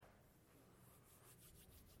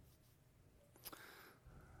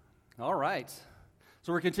All right.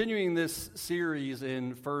 So we're continuing this series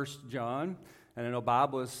in First John. And I know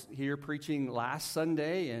Bob was here preaching last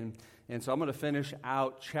Sunday, and so I'm going to finish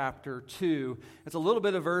out chapter 2. It's a little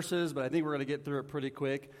bit of verses, but I think we're going to get through it pretty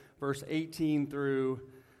quick. Verse 18 through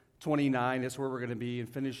 29 is where we're going to be in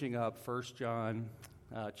finishing up First John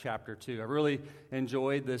chapter 2. I really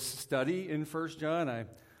enjoyed this study in First John. I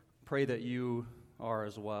pray that you are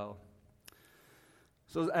as well.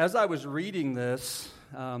 So as I was reading this,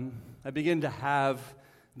 I began to have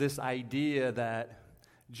this idea that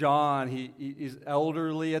John, he's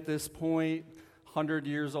elderly at this point, 100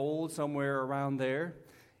 years old, somewhere around there.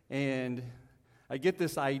 And I get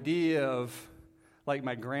this idea of like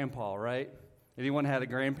my grandpa, right? Anyone had a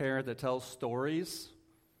grandparent that tells stories?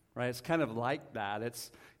 Right? It's kind of like that.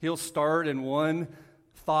 He'll start in one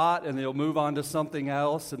thought and he'll move on to something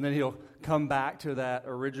else, and then he'll come back to that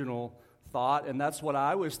original thought. And that's what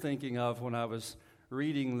I was thinking of when I was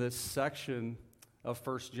reading this section of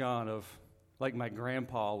First John, of like my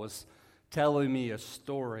grandpa was telling me a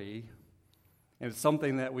story. And it's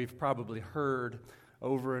something that we've probably heard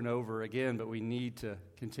over and over again, but we need to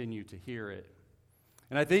continue to hear it.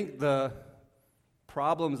 And I think the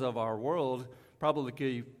problems of our world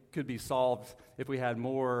probably could be solved if we had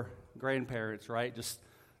more grandparents, right?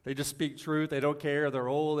 They just speak truth. They don't care. They're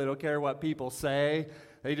old. They don't care what people say.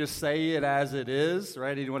 They just say it as it is,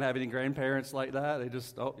 right? Anyone have any grandparents like that? They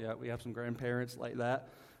just, oh, yeah, we have some grandparents like that.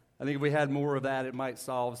 I think if we had more of that, it might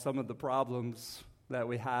solve some of the problems that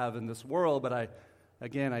we have in this world. But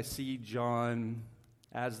I see John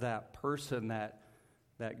as that person,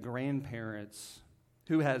 that grandparents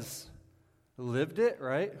who has lived it,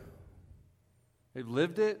 right? They've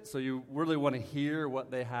lived it, so you really want to hear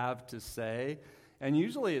what they have to say. And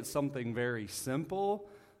usually it's something very simple,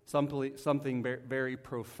 something very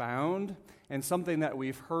profound, and something that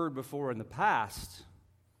we've heard before in the past.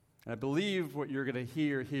 And I believe what you're going to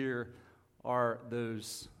hear here are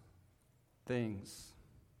those things.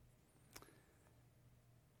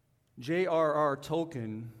 J.R.R.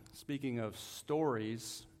 Tolkien, speaking of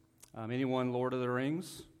stories, anyone Lord of the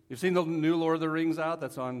Rings? You've seen the new Lord of the Rings out?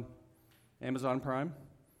 That's on Amazon Prime.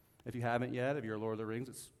 If you haven't yet, if you're a Lord of the Rings,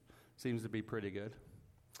 it seems to be pretty good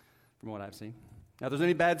from what I've seen. Now, if there's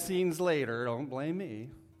any bad scenes later, don't blame me.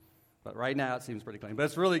 But right now, it seems pretty clean. But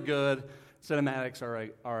it's really good. Cinematics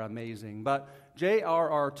are amazing. But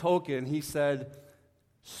J.R.R. Tolkien, he said,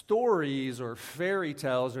 stories or fairy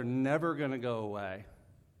tales are never going to go away.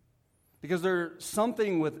 Because there's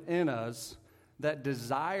something within us that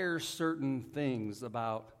desires certain things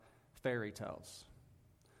about fairy tales.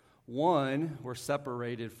 One, we're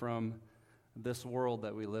separated from this world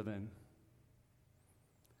that we live in.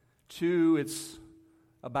 Two, it's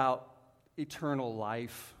about eternal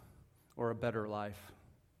life or a better life.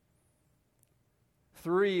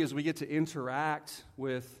 Three is we get to interact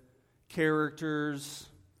with characters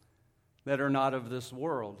that are not of this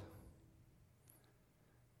world.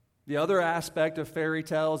 The other aspect of fairy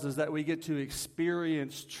tales is that we get to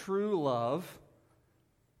experience true love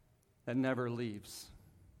that never leaves.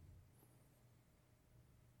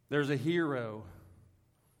 There's a hero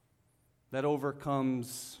that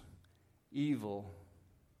overcomes evil.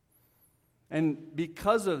 And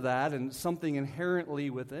because of that, and something inherently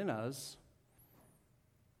within us,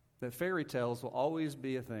 that fairy tales will always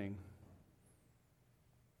be a thing.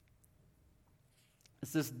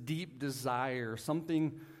 It's this deep desire,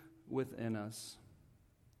 something within us.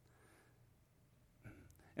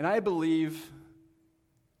 And I believe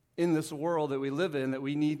in this world that we live in that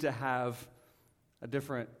we need to have a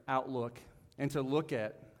different outlook and to look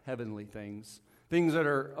at heavenly things that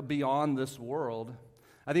are beyond this world.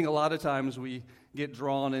 I think a lot of times we get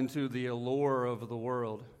drawn into the allure of the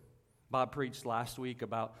world. Bob preached last week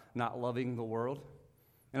about not loving the world.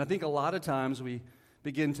 And I think a lot of times we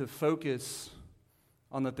begin to focus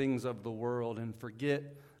on the things of the world and forget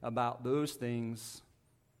about those things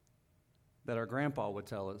that our grandpa would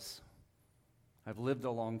tell us. I've lived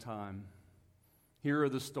a long time. Here are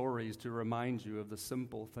the stories to remind you of the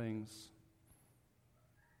simple things.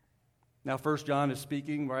 Now, First John is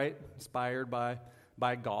speaking, right? Inspired by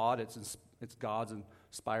God. It's God's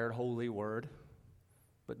inspired holy word.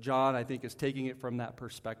 But John, I think, is taking it from that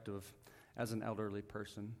perspective as an elderly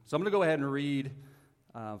person. So I'm going to go ahead and read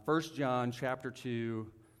 1 John chapter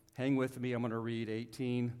 2. Hang with me. I'm going to read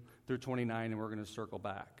 18 through 29, and we're going to circle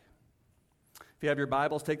back. If you have your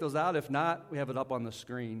Bibles, take those out. If not, we have it up on the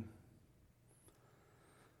screen.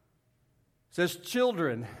 It says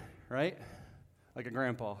children, right? Like a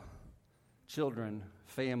grandpa. Children,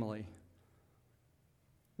 family.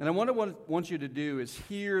 And I want you to do is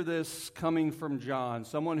hear this coming from John,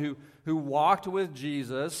 someone who walked with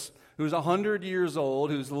Jesus, who's 100 years old,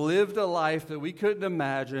 who's lived a life that we couldn't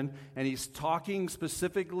imagine, and he's talking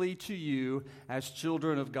specifically to you as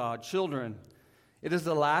children of God. Children, it is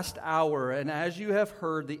the last hour, and as you have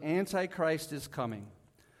heard, the Antichrist is coming.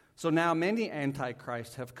 So now many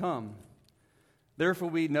Antichrists have come. Therefore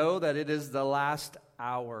we know that it is the last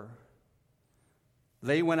hour.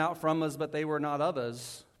 They went out from us, but they were not of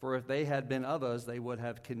us. For if they had been of us, they would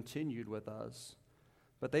have continued with us.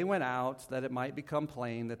 But they went out that it might become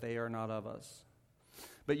plain that they are not of us.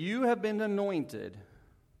 But you have been anointed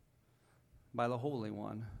by the Holy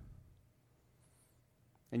One,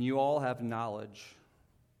 and you all have knowledge.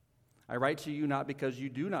 I write to you not because you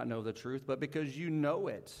do not know the truth, but because you know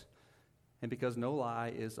it, and because no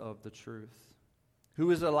lie is of the truth.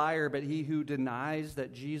 Who is a liar but he who denies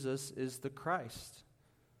that Jesus is the Christ?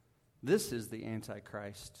 This is the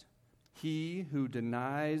Antichrist, he who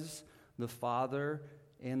denies the Father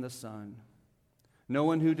and the Son. No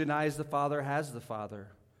one who denies the Father has the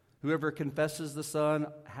Father. Whoever confesses the Son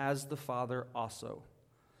has the Father also.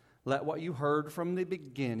 Let what you heard from the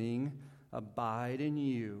beginning abide in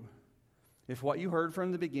you. If what you heard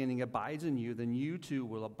from the beginning abides in you, then you too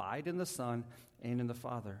will abide in the Son and in the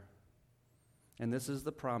Father. And this is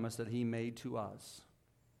the promise that he made to us,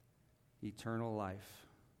 eternal life.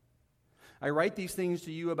 I write these things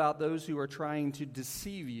to you about those who are trying to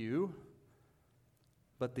deceive you,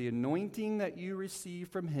 but the anointing that you receive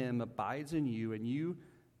from him abides in you, and you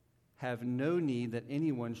have no need that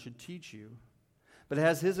anyone should teach you. But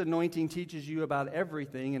as his anointing teaches you about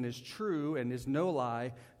everything and is true and is no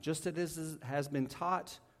lie, just as it has been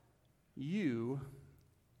taught you,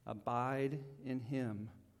 abide in him.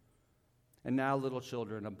 And now, little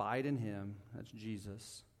children, abide in him, that's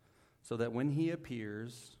Jesus, so that when he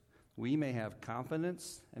appears, we may have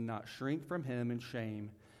confidence and not shrink from him in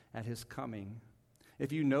shame at his coming.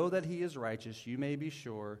 If you know that he is righteous, you may be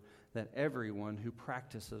sure that everyone who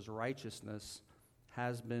practices righteousness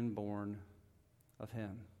has been born of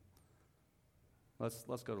him. Let's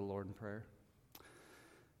go to the Lord in prayer.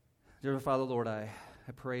 Dear Father, Lord, I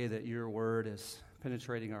pray that your word is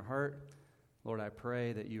penetrating our heart. Lord, I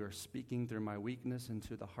pray that you are speaking through my weakness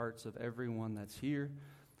into the hearts of everyone that's here.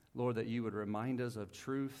 Lord, that you would remind us of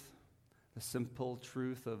truth, the simple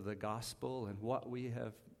truth of the gospel and what we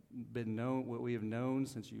have known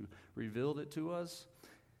since you revealed it to us,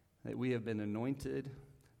 that we have been anointed,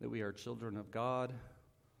 that we are children of God.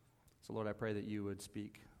 So, Lord, I pray that you would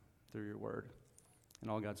speak through your word. And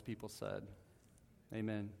all God's people said,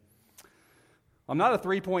 amen. I'm not a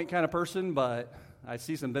three-point kind of person, but I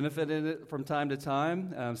see some benefit in it from time to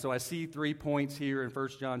time. So I see 3 points here in 1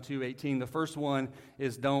 John 2:18. The first one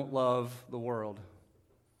is don't love the world.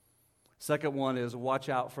 Second one is watch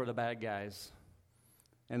out for the bad guys.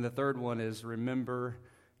 And the third one is remember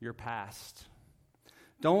your past.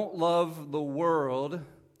 Don't love the world.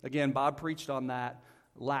 Again, Bob preached on that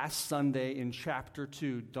last Sunday in chapter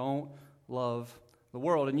 2. Don't love the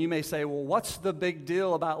world. And you may say, well, what's the big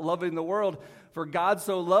deal about loving the world? For God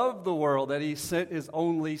so loved the world that he sent his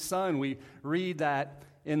only son. We read that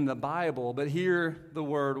in the Bible, but here the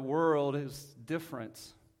word world is different.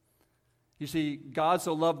 You see, God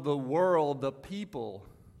so loved the world, the people.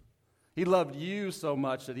 He loved you so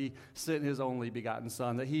much that he sent his only begotten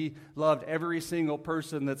son, that he loved every single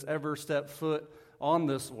person that's ever stepped foot on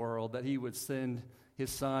this world, that he would send his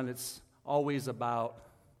son. It's always about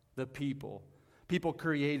the people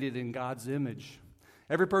created in God's image.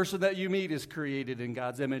 Every person that you meet is created in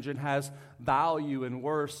God's image and has value and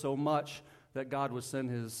worth so much that God would send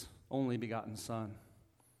his only begotten son.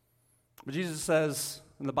 But Jesus says,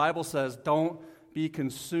 and the Bible says, don't be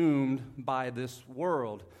consumed by this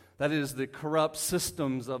world. That is the corrupt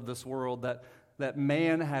systems of this world that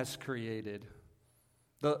man has created.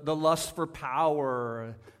 The lust for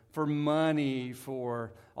power, for money,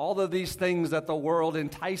 for all of these things that the world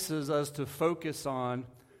entices us to focus on.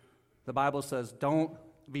 The Bible says, don't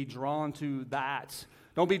be drawn to that.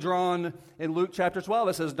 Don't be drawn, in Luke chapter 12,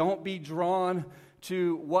 it says, don't be drawn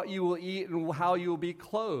to what you will eat and how you will be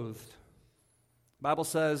clothed. The Bible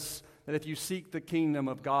says that if you seek the kingdom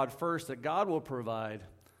of God first, that God will provide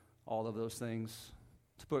all of those things,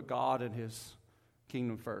 to put God and his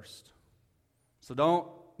kingdom first. So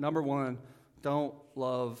number one, don't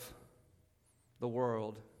love the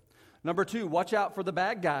world. Number two, watch out for the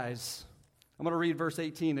bad guys. I'm going to read verse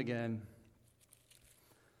 18 again.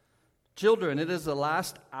 Children, it is the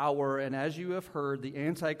last hour, and as you have heard, the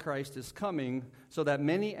Antichrist is coming, so that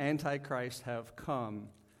many Antichrists have come.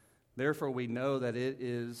 Therefore, we know that it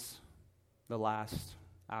is the last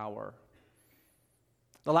hour.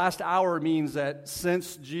 The last hour means that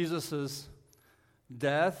since Jesus'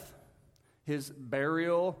 death, his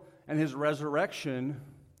burial, and his resurrection,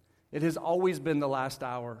 it has always been the last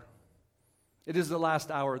hour. It is the last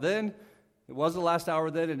hour then, it was the last hour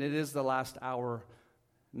then, and it is the last hour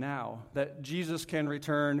now. That Jesus can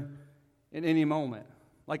return in any moment,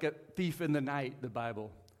 like a thief in the night, the Bible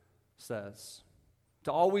says.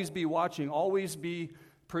 To always be watching, always be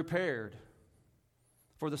prepared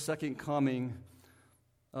for the second coming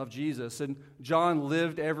of Jesus. And John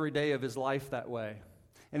lived every day of his life that way,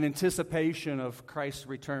 in anticipation of Christ's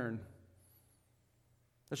return.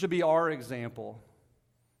 That should be our example,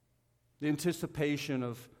 the anticipation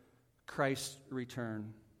of Christ's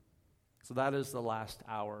return. So that is the last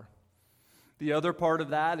hour. The other part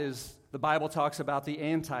of that is the Bible talks about the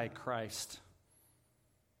Antichrist.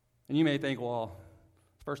 And you may think, well,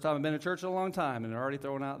 it's the first time I've been to church in a long time, and they're already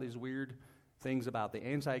throwing out these weird things about the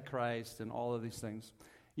Antichrist and all of these things.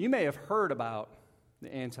 You may have heard about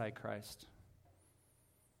the Antichrist.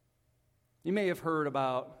 You may have heard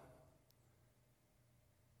about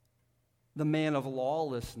the man of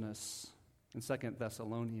lawlessness in 2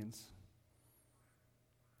 Thessalonians.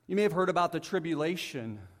 You may have heard about the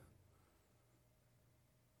tribulation.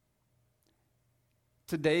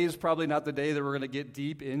 Today is probably not the day that we're going to get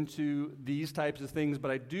deep into these types of things,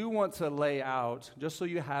 but I do want to lay out, just so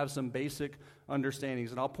you have some basic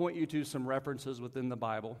understandings, and I'll point you to some references within the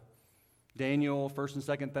Bible. Daniel, 1st and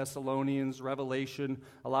 2nd Thessalonians, Revelation,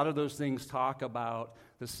 a lot of those things talk about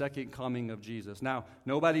the second coming of Jesus. Now,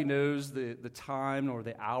 nobody knows the time or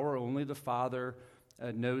the hour, only the Father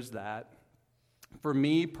knows that. For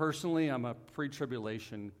me personally, I'm a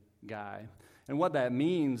pre-tribulation guy. And what that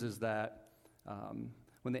means is that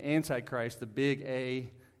when the Antichrist, the big A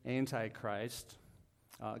Antichrist,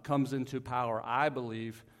 comes into power, I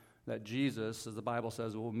believe that Jesus, as the Bible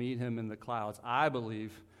says, will meet him in the clouds. I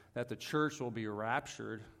believe that the church will be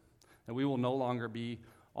raptured, and we will no longer be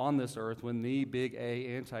on this earth when the big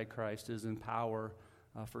A Antichrist is in power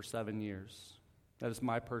for 7 years. That is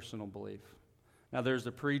my personal belief. Now, there's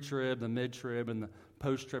the pre-trib, the mid-trib, and the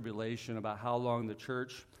post-tribulation about how long the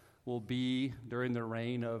church will be during the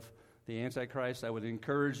reign of the Antichrist. I would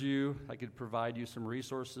encourage you, I could provide you some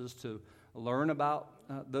resources to learn about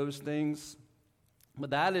those things. But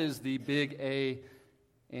that is the big A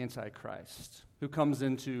Antichrist who comes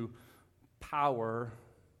into power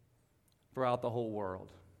throughout the whole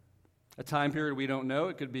world. A time period we don't know.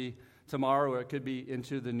 It could be tomorrow or it could be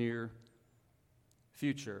into the near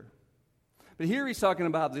future. But here he's talking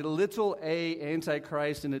about the little a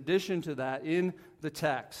Antichrist in addition to that in the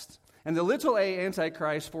text. And the little a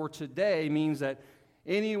Antichrist for today means that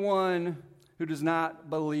anyone who does not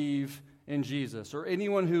believe in Jesus, or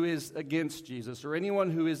anyone who is against Jesus, or anyone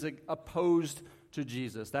who is opposed to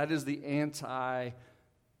Jesus. That is the Antichrist,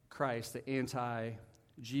 the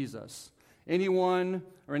anti-Jesus. Anyone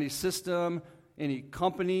or any system, any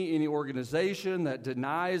company, any organization that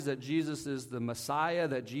denies that Jesus is the Messiah,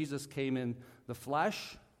 that Jesus came in the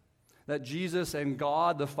flesh, that Jesus and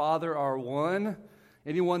God the Father are one,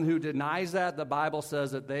 anyone who denies that, the Bible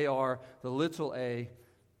says that they are the little a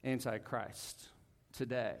Antichrist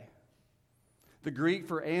today. The Greek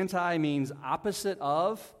for anti means opposite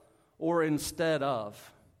of or instead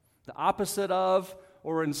of. The opposite of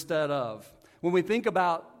or instead of. When we think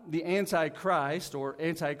about the Antichrist or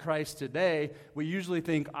Antichrist today, we usually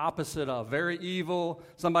think opposite of. Very evil,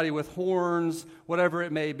 somebody with horns, whatever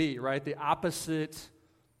it may be, right? The opposite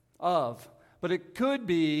of. But it could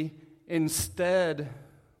be instead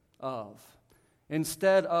of.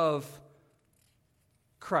 Instead of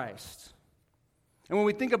Christ. And when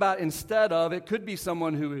we think about instead of, it could be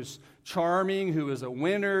someone who is charming, who is a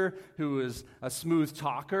winner, who is a smooth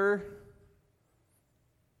talker,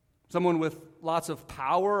 someone with lots of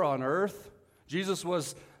power on earth. Jesus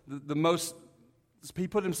was the most, he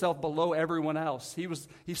put himself below everyone else.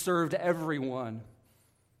 He served everyone.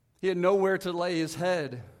 He had nowhere to lay his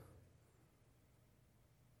head.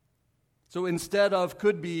 So instead of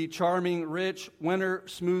could be charming, rich, winner,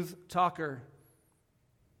 smooth talker.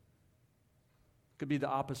 Could be the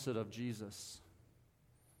opposite of Jesus.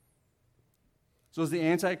 So is the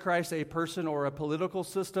Antichrist a person or a political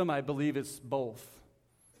system? I believe it's both.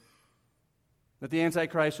 That the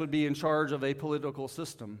Antichrist would be in charge of a political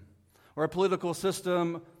system. Or a political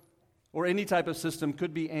system or any type of system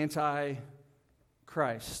could be anti-Christ.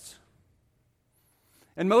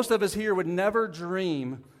 And most of us here would never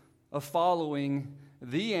dream of following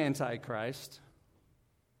the Antichrist,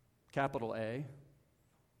 capital A.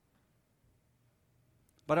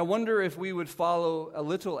 But I wonder if we would follow a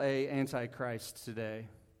little a Antichrist today.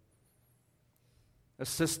 A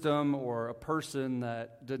system or a person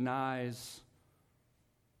that denies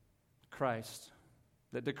Christ,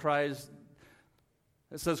 that decries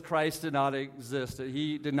It says Christ did not exist, that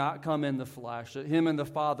he did not come in the flesh, that him and the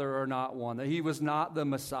Father are not one, that he was not the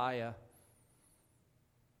Messiah.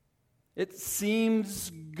 It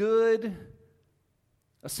seems good.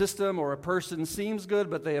 A system or a person seems good,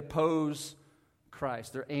 but they oppose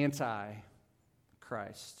Christ. They're anti-Christ.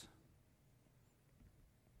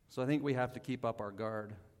 So I think we have to keep up our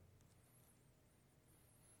guard.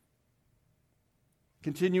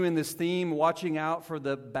 Continuing this theme, watching out for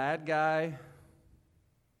the bad guy.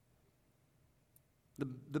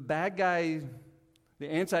 The bad guy,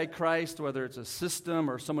 the Antichrist, whether it's a system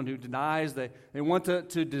or someone who denies, they want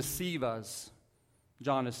to deceive us,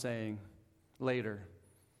 John is saying later.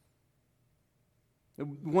 They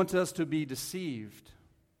want us to be deceived.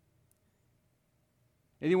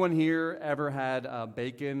 Anyone here ever had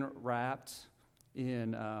bacon wrapped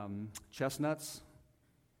in chestnuts?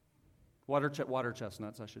 Water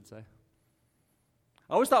chestnuts, I should say.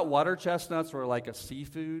 I always thought water chestnuts were like a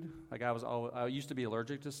seafood. Like I used to be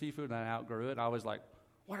allergic to seafood, and I outgrew it. And I was like,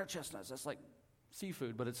 water chestnuts, that's like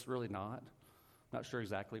seafood, but it's really not. Not sure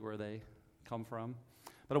exactly where they come from.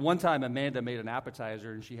 But at one time, Amanda made an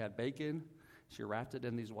appetizer, and she had bacon. She wrapped it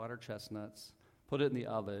in these water chestnuts, put it in the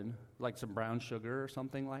oven, like some brown sugar or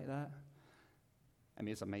something like that. I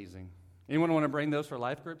mean, it's amazing. Anyone want to bring those for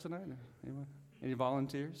life group tonight? Anyone? Any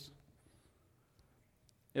volunteers?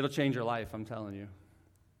 It'll change your life, I'm telling you.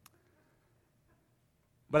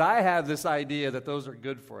 But I have this idea that those are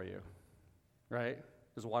good for you, right?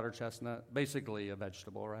 Is water chestnut basically a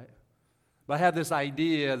vegetable, right? But I have this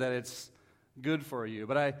idea that it's good for you.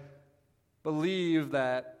 But I believe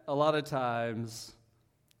that a lot of times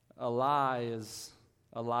a lie is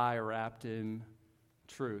a lie wrapped in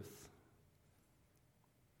truth.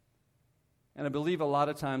 And I believe a lot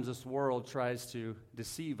of times this world tries to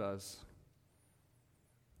deceive us.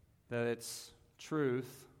 That it's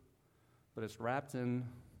truth, but it's wrapped in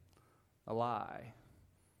a lie.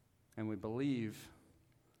 And we believe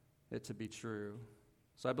it to be true.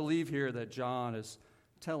 So I believe here that John is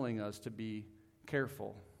telling us to be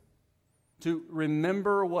careful. To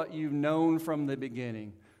remember what you've known from the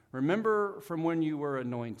beginning. Remember from when you were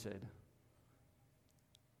anointed.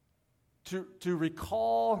 To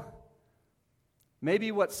recall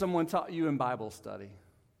maybe what someone taught you in Bible study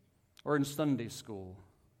or in Sunday school.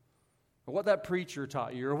 Or what that preacher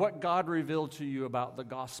taught you, or what God revealed to you about the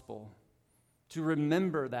gospel. To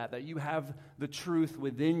remember that you have the truth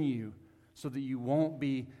within you so that you won't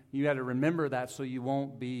be, you got to remember that so you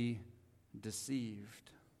won't be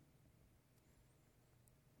deceived.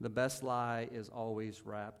 The best lie is always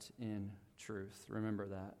wrapped in truth. Remember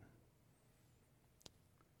that.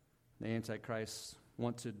 The Antichrist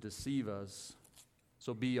want to deceive us,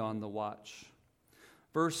 so be on the watch.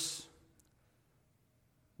 Verse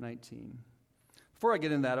 19. Before I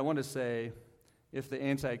get into that, I want to say, if the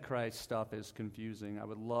Antichrist stuff is confusing,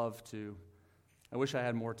 I wish I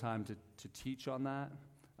had more time to teach on that,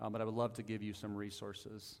 but I would love to give you some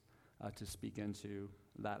resources to speak into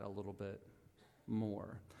that a little bit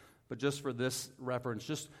more. But just for this reference,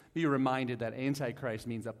 just be reminded that Antichrist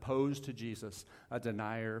means opposed to Jesus, a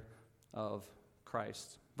denier of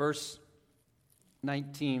Christ. Verse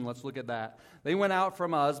 19, let's look at that. They went out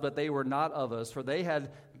from us, but they were not of us. For they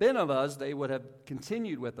had been of us, they would have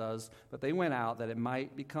continued with us. But they went out that it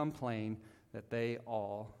might become plain that they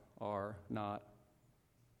all are not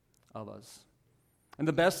of us. And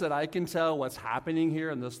the best that I can tell what's happening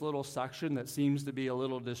here in this little section that seems to be a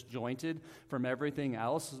little disjointed from everything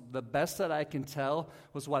else, the best that I can tell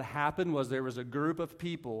was what happened was there was a group of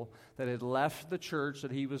people that had left the church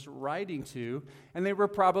that he was writing to, and they were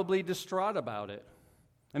probably distraught about it.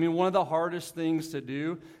 I mean, one of the hardest things to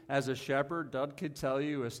do as a shepherd, Doug could tell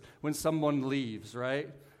you, is when someone leaves, right?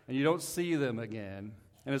 And you don't see them again.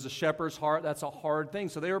 And as a shepherd's heart, that's a hard thing.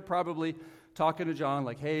 So they were probably talking to John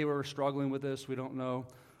like, hey, we're struggling with this. We don't know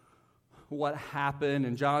what happened.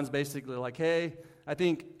 And John's basically like, hey, I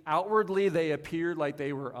think outwardly they appeared like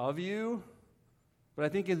they were of you, but I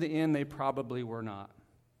think in the end they probably were not.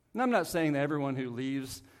 And I'm not saying that everyone who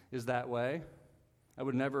leaves is that way. I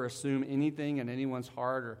would never assume anything in anyone's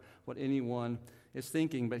heart or what anyone is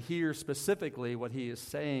thinking. But here specifically what he is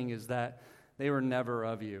saying is that they were never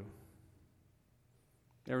of you.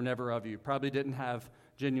 They were never of you. Probably didn't have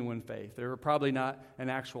genuine faith. They were probably not an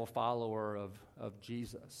actual follower of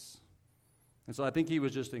Jesus. And so I think he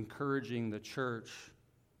was just encouraging the church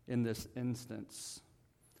in this instance.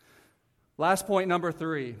 Last point, number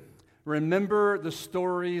 3. Remember the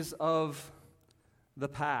stories of the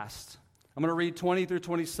past. I'm going to read 20 through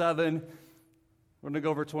 27. We're going to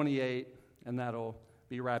go over 28, and that'll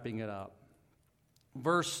be wrapping it up.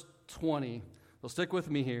 Verse 20. So stick with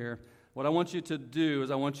me here. what I want you to do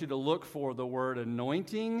is I want you to look for the word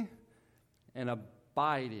anointing and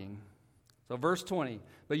abiding. So verse 20,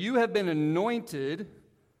 but you have been anointed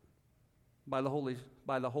by the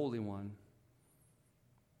Holy One,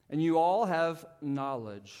 and you all have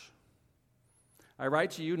knowledge. I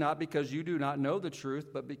write to you not because you do not know the truth,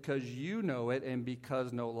 but because you know it, and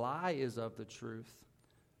because no lie is of the truth.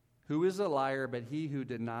 Who is a liar but he who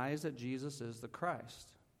denies that Jesus is the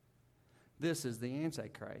Christ? This is the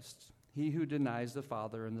Antichrist, he who denies the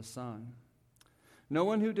Father and the Son. No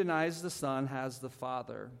one who denies the Son has the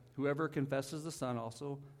Father. Whoever confesses the Son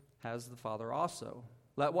also has the Father also.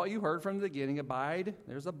 Let what you heard from the beginning abide.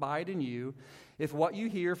 There's abide in you. If what you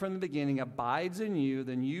hear from the beginning abides in you,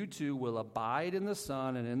 then you too will abide in the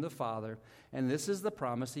Son and in the Father. And this is the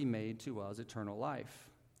promise he made to us, eternal life.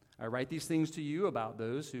 I write these things to you about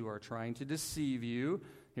those who are trying to deceive you.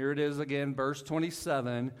 Here it is again, verse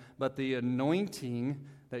 27. But the anointing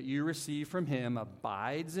that you receive from him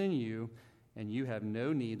abides in you, and you have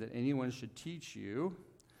no need that anyone should teach you.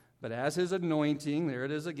 But as his anointing, there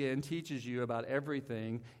it is again, teaches you about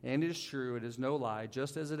everything, and is true, it is no lie,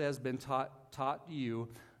 just as it has been taught you,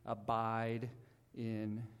 abide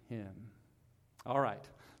in him. All right,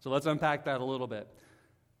 so let's unpack that a little bit.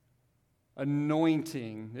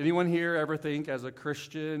 Anointing. Anyone here ever think as a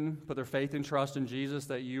Christian, put their faith and trust in Jesus,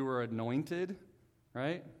 that you were anointed?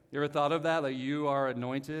 Right? You ever thought of that you are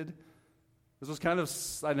anointed? This was kind of,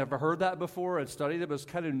 I never heard that before and studied it, but it was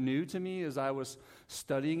kind of new to me as I was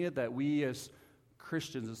studying it, that we as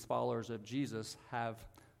Christians, as followers of Jesus, have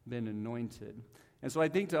been anointed. And so I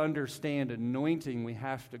think to understand anointing, we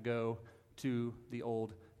have to go to the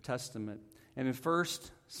Old Testament. And in 1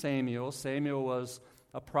 Samuel, Samuel was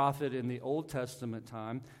a prophet in the Old Testament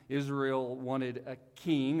time. Israel wanted a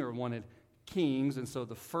king, or wanted kings, and so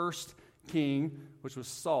the first king, which was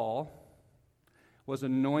Saul, was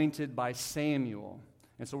anointed by Samuel.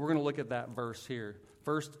 And so we're going to look at that verse here.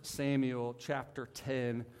 1 Samuel chapter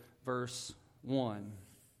 10, verse 1.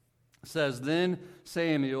 It says, Then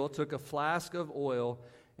Samuel took a flask of oil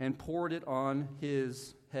and poured it on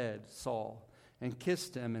his head, Saul, and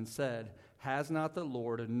kissed him and said, Has not the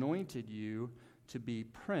Lord anointed you to be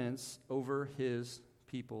prince over his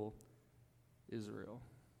people, Israel?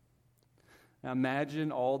 Now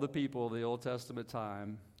imagine all the people of the Old Testament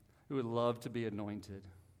time who would love to be anointed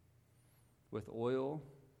with oil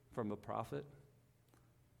from a prophet,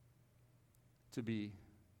 to be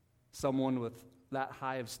someone with that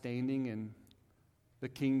high of standing in the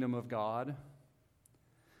kingdom of God.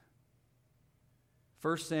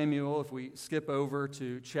 1 Samuel, if we skip over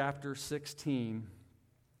to chapter 16,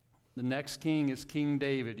 the next king is King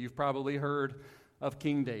David. You've probably heard of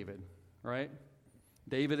King David, right?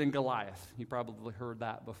 David and Goliath. You probably heard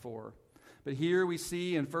that before. But here we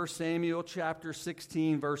see in 1 Samuel chapter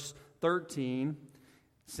 16, verse 13,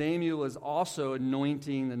 Samuel is also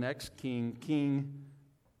anointing the next king, King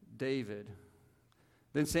David.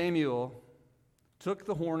 Then Samuel took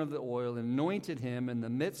the horn of the oil and anointed him in the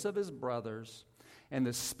midst of his brothers. And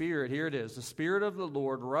the Spirit, here it is, the Spirit of the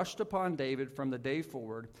Lord rushed upon David from the day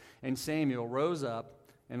forward, and Samuel rose up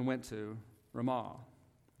and went to Ramah.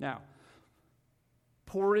 Now,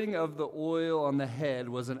 pouring of the oil on the head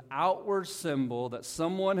was an outward symbol that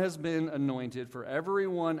someone has been anointed for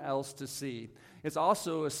everyone else to see. It's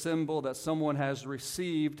also a symbol that someone has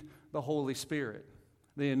received the Holy Spirit,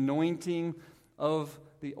 the anointing of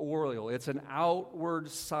the oil. It's an outward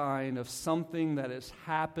sign of something that has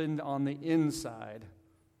happened on the inside,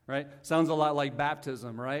 right? Sounds a lot like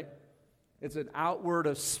baptism, right? It's an outward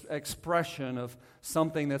expression of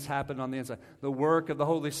something that's happened on the inside. The work of the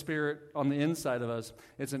Holy Spirit on the inside of us,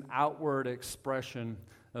 it's an outward expression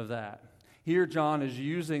of that. Here, John is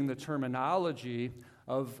using the terminology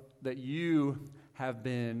of that you have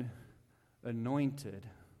been anointed.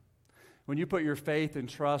 When you put your faith and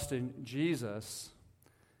trust in Jesus,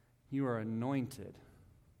 you are anointed.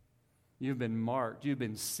 You've been marked. You've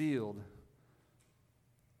been sealed.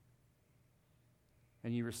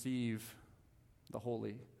 And you receive the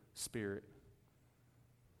Holy Spirit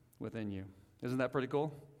within you. Isn't that pretty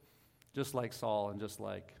cool? Just like Saul and just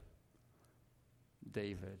like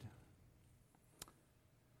David.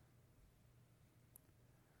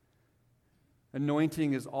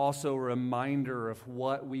 Anointing is also a reminder of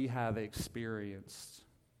what we have experienced,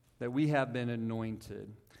 that we have been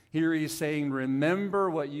anointed. Here he's saying, remember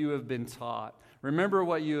what you have been taught. Remember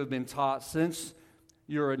what you have been taught since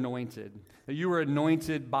you're anointed. That you were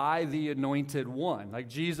anointed by the anointed one, like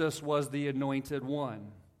Jesus was the anointed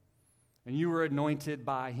one. And you were anointed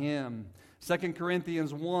by him. 2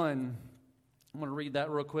 Corinthians 1, I'm going to read that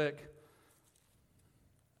real quick.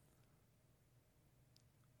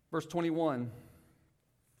 Verse 21.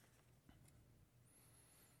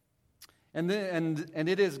 And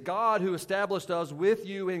it is God who established us with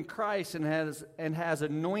you in Christ and has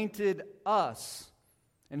anointed us,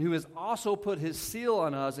 and who has also put his seal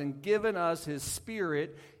on us and given us his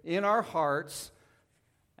Spirit in our hearts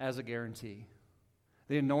as a guarantee.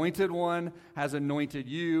 The Anointed One has anointed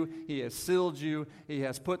you. He has sealed you. He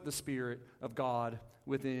has put the Spirit of God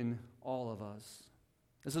within all of us.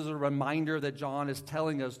 This is a reminder that John is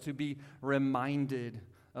telling us to be reminded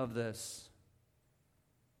of this.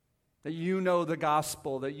 That you know the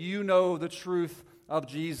gospel, that you know the truth of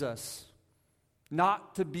Jesus,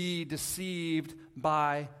 not to be deceived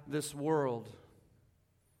by this world.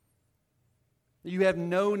 You have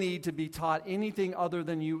no need to be taught anything other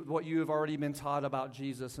than what you have already been taught about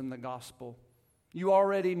Jesus and the gospel. You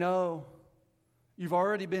already know. You've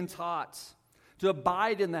already been taught to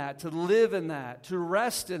abide in that, to live in that, to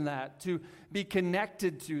rest in that, to be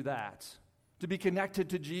connected to that, to be connected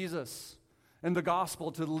to Jesus and the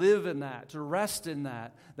gospel, to live in that, to rest in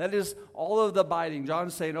that. That is all of the abiding.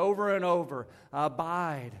 John's saying over and over,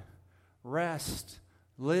 abide, rest,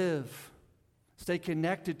 live. Stay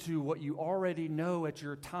connected to what you already know at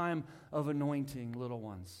your time of anointing, little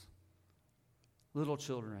ones, little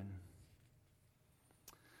children.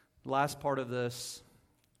 The last part of this,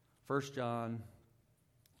 1 John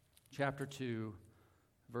chapter 2,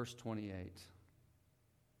 verse 28.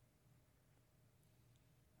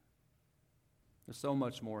 There's so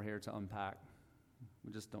much more here to unpack.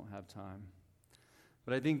 We just don't have time.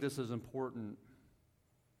 But I think this is important.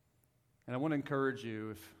 And I want to encourage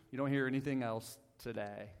you, if you don't hear anything else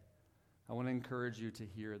today, I want to encourage you to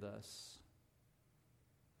hear this.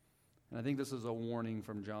 And I think this is a warning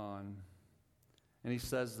from John. And he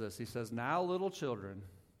says this. He says, "Now, little children,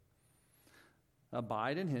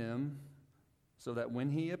 abide in him, so that when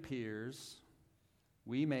he appears,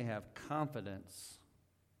 we may have confidence,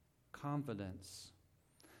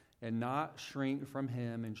 and not shrink from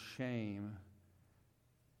him in shame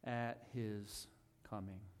at his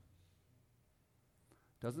coming."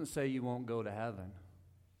 Doesn't say you won't go to heaven.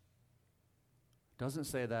 Doesn't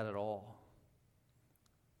say that at all.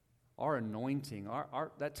 Our anointing,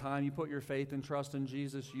 that time you put your faith and trust in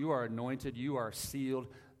Jesus, you are anointed, you are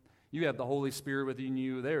sealed, you have the Holy Spirit within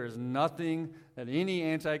you. There is nothing that any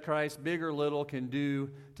Antichrist, big or little, can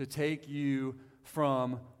do to take you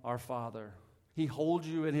from our Father. He holds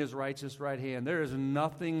you in his righteous right hand. There is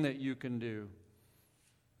nothing that you can do.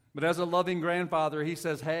 But as a loving grandfather, he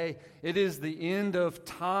says, hey, it is the end of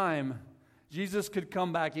time. Jesus could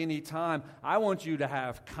come back any time. I want you to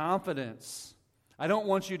have confidence. I don't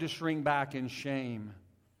want you to shrink back in shame.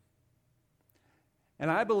 And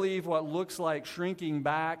I believe what looks like shrinking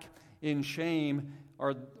back in shame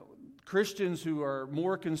are Christians who are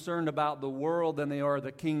more concerned about the world than they are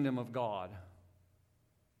the kingdom of God.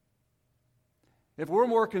 If we're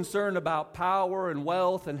more concerned about power and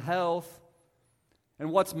wealth and health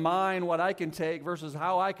and what's mine, what I can take versus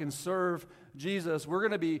how I can serve Jesus, we're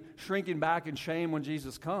going to be shrinking back in shame when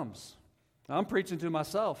Jesus comes. I'm preaching to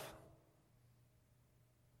myself.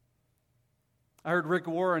 I heard Rick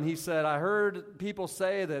Warren, he said, I heard people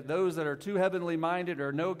say that those that are too heavenly minded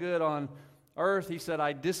are no good on earth. He said,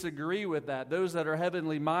 I disagree with that. Those that are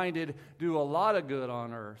heavenly minded do a lot of good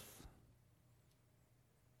on earth.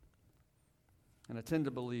 And I tend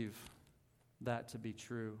to believe that to be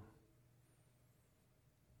true.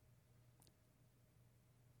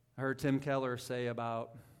 I heard Tim Keller say about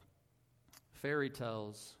fairy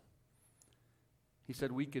tales. He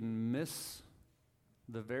said we can miss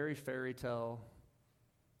the very fairy tale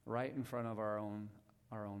right in front of our own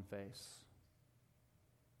face.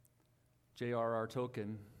 J.R.R.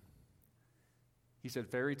 Tolkien, he said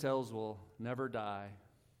fairy tales will never die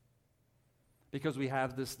because we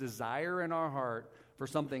have this desire in our heart for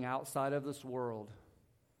something outside of this world.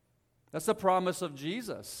 That's the promise of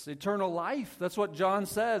Jesus, eternal life. That's what John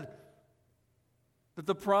said. That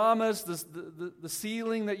the promise, the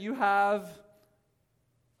sealing that you have,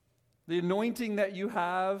 the anointing that you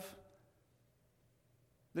have,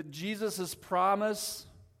 that Jesus' promise,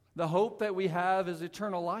 the hope that we have is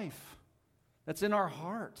eternal life. That's in our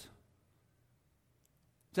heart.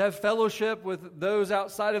 To have fellowship with those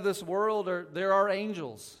outside of this world, there are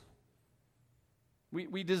angels.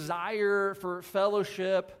 We desire for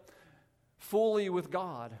fellowship fully with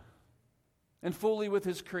God and fully with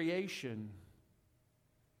his creation.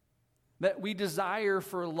 That we desire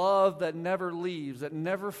for love that never leaves, that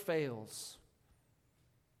never fails.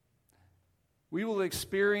 We will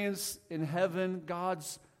experience in heaven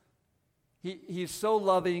God's, He's so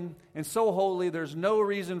loving and so holy, there's no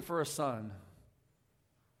reason for a sun.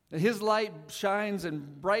 That His light shines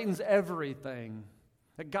and brightens everything.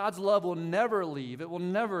 That God's love will never leave. It will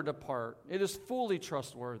never depart. It is fully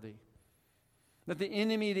trustworthy. That the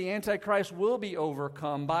enemy, the Antichrist, will be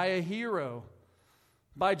overcome by a hero,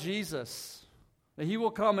 by Jesus. That He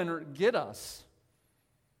will come and get us.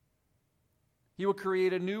 He will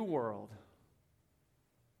create a new world,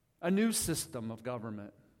 a new system of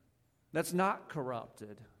government that's not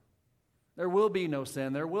corrupted. There will be no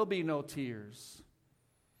sin. There will be no tears.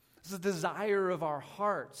 It's a desire of our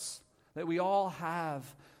hearts that we all have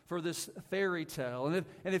for this fairy tale. And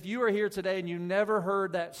if you are here today and you never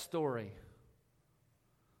heard that story,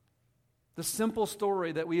 the simple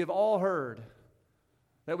story that we have all heard,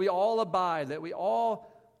 that we all abide, that we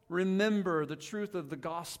all remember the truth of the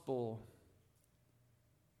gospel,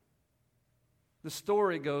 the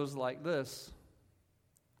story goes like this.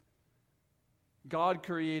 God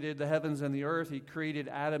created the heavens and the earth. He created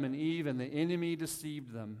Adam and Eve, and the enemy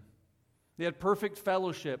deceived them. They had perfect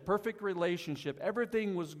fellowship, perfect relationship.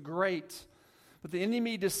 Everything was great. But the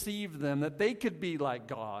enemy deceived them that they could be like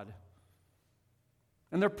God.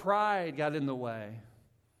 And their pride got in the way.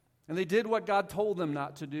 And they did what God told them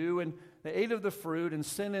not to do, and they ate of the fruit, and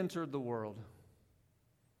sin entered the world.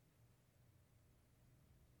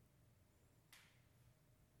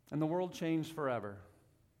 And the world changed forever.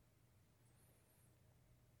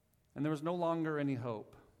 And there was no longer any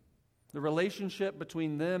hope. The relationship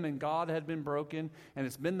between them and God had been broken, and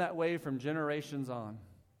it's been that way from generations on.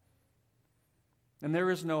 And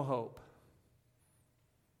there is no hope.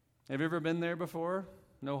 Have you ever been there before?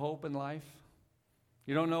 No hope in life?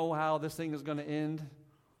 You don't know how this thing is going to end?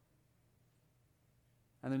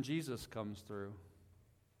 And then Jesus comes through.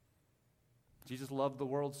 Jesus loved the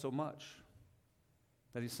world so much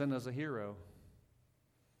that He sent us a hero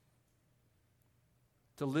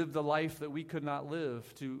to live the life that we could not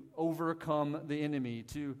live, to overcome the enemy,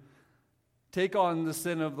 to take on the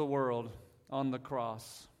sin of the world on the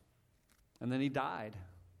cross. And then He died.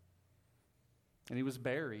 And He was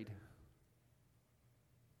buried.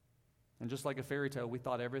 And just like a fairy tale, we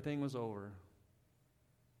thought everything was over.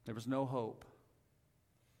 There was no hope.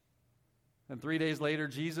 And 3 days later,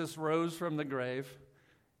 Jesus rose from the grave.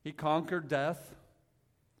 He conquered death.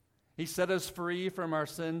 He set us free from our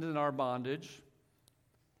sin and our bondage.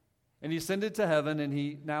 And He ascended to heaven, and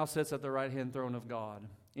He now sits at the right-hand throne of God,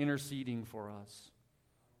 interceding for us.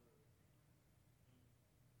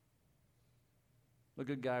 The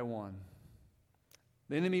good guy won.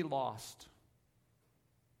 The enemy lost.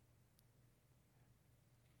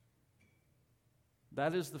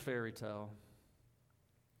 That is the fairy tale.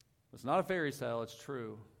 It's not a fairy tale, it's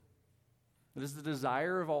true. It is the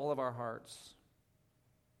desire of all of our hearts.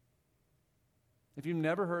 If you've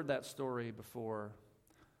never heard that story before,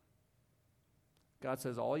 God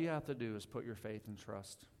says all you have to do is put your faith and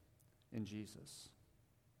trust in Jesus.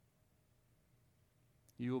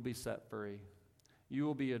 You will be set free. You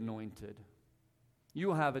will be anointed. You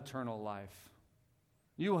will have eternal life.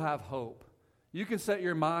 You will have hope. You can set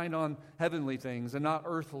your mind on heavenly things and not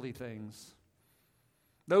earthly things.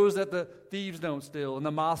 Those that the thieves don't steal and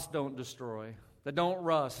the moths don't destroy, that don't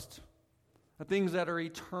rust, the things that are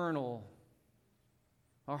eternal.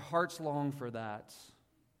 Our hearts long for that.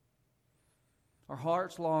 Our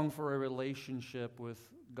hearts long for a relationship with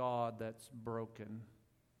God that's broken.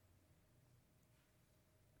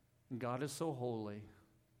 And God is so holy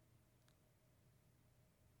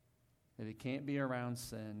that He can't be around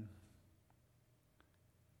sin.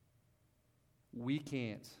 We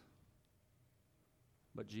can't.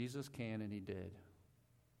 But Jesus can, and He did.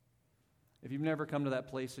 If you've never come to that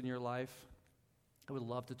place in your life, I would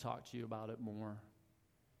love to talk to you about it more.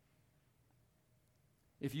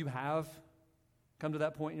 If you have come to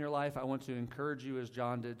that point in your life, I want to encourage you, as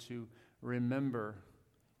John did, to remember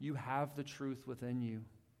you have the truth within you.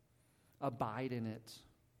 Abide in it.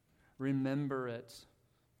 Remember it.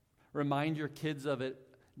 Remind your kids of it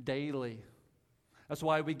daily. That's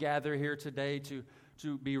why we gather here today,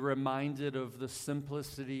 to be reminded of the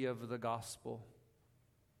simplicity of the gospel.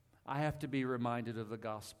 I have to be reminded of the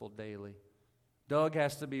gospel daily. Doug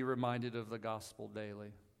has to be reminded of the gospel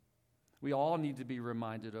daily. We all need to be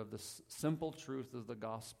reminded of the simple truth of the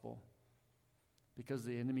gospel, because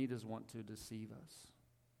the enemy does want to deceive us.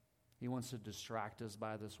 He wants to distract us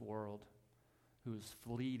by this world who is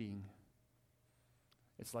fleeting.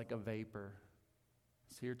 It's like a vapor.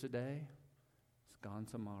 It's here today. It's gone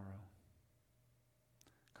tomorrow.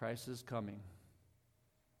 Christ is coming.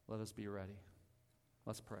 Let us be ready.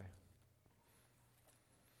 Let's pray.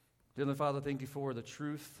 Dear Father, thank you for the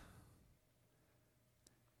truth.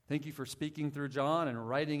 Thank you for speaking through John and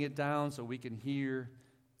writing it down so we can hear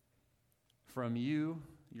from you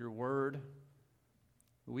your word,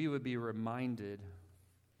 we would be reminded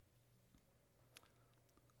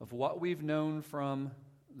of what we've known from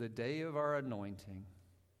the day of our anointing.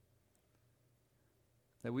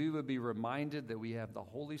 That we would be reminded that we have the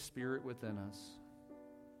Holy Spirit within us.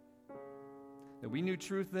 That we knew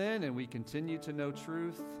truth then, and we continue to know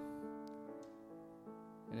truth,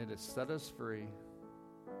 and it has set us free.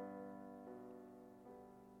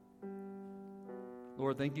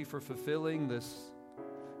 Lord, thank you for fulfilling this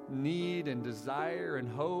need and desire and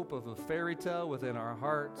hope of a fairy tale within our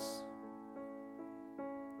hearts.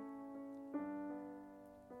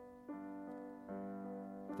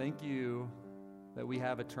 Thank you that we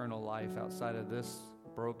have eternal life outside of this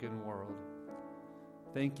broken world.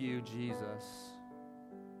 Thank you, Jesus,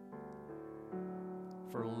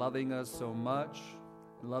 for loving us so much,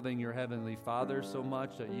 loving your Heavenly Father so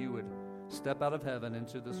much that you would step out of heaven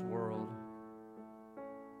into this world,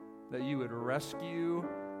 that you would rescue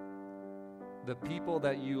the people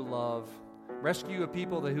that you love, rescue a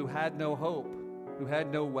people who had no hope, who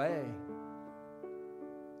had no way.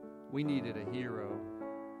 We needed a hero.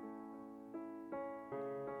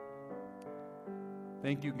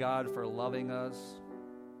 Thank you, God, for loving us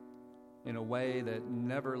in a way that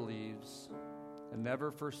never leaves and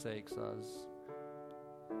never forsakes us.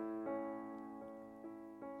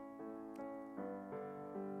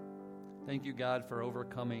 Thank you, God, for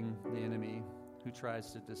overcoming the enemy who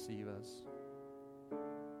tries to deceive us.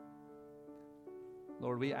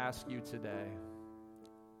 Lord, we ask you today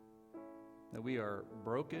that we are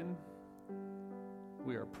broken,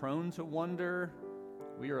 we are prone to wonder,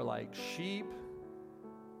 we are like sheep,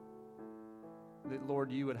 that,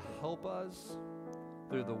 Lord, you would help us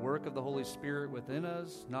through the work of the Holy Spirit within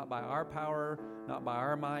us, not by our power, not by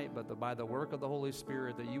our might, but by the work of the Holy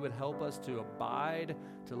Spirit, that you would help us to abide,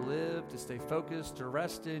 to live, to stay focused, to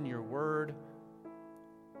rest in your word,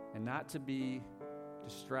 and not to be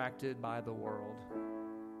distracted by the world.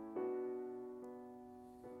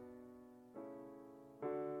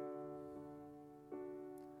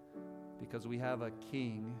 Because we have a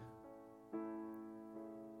King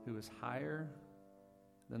who is higher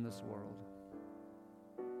than this world.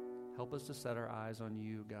 Help us to set our eyes on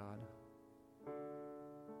you, God.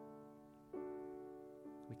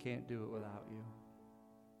 We can't do it without you.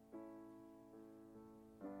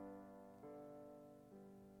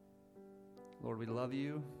 Lord, we love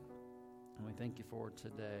you, and we thank you for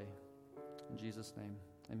today. In Jesus' name,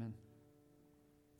 amen.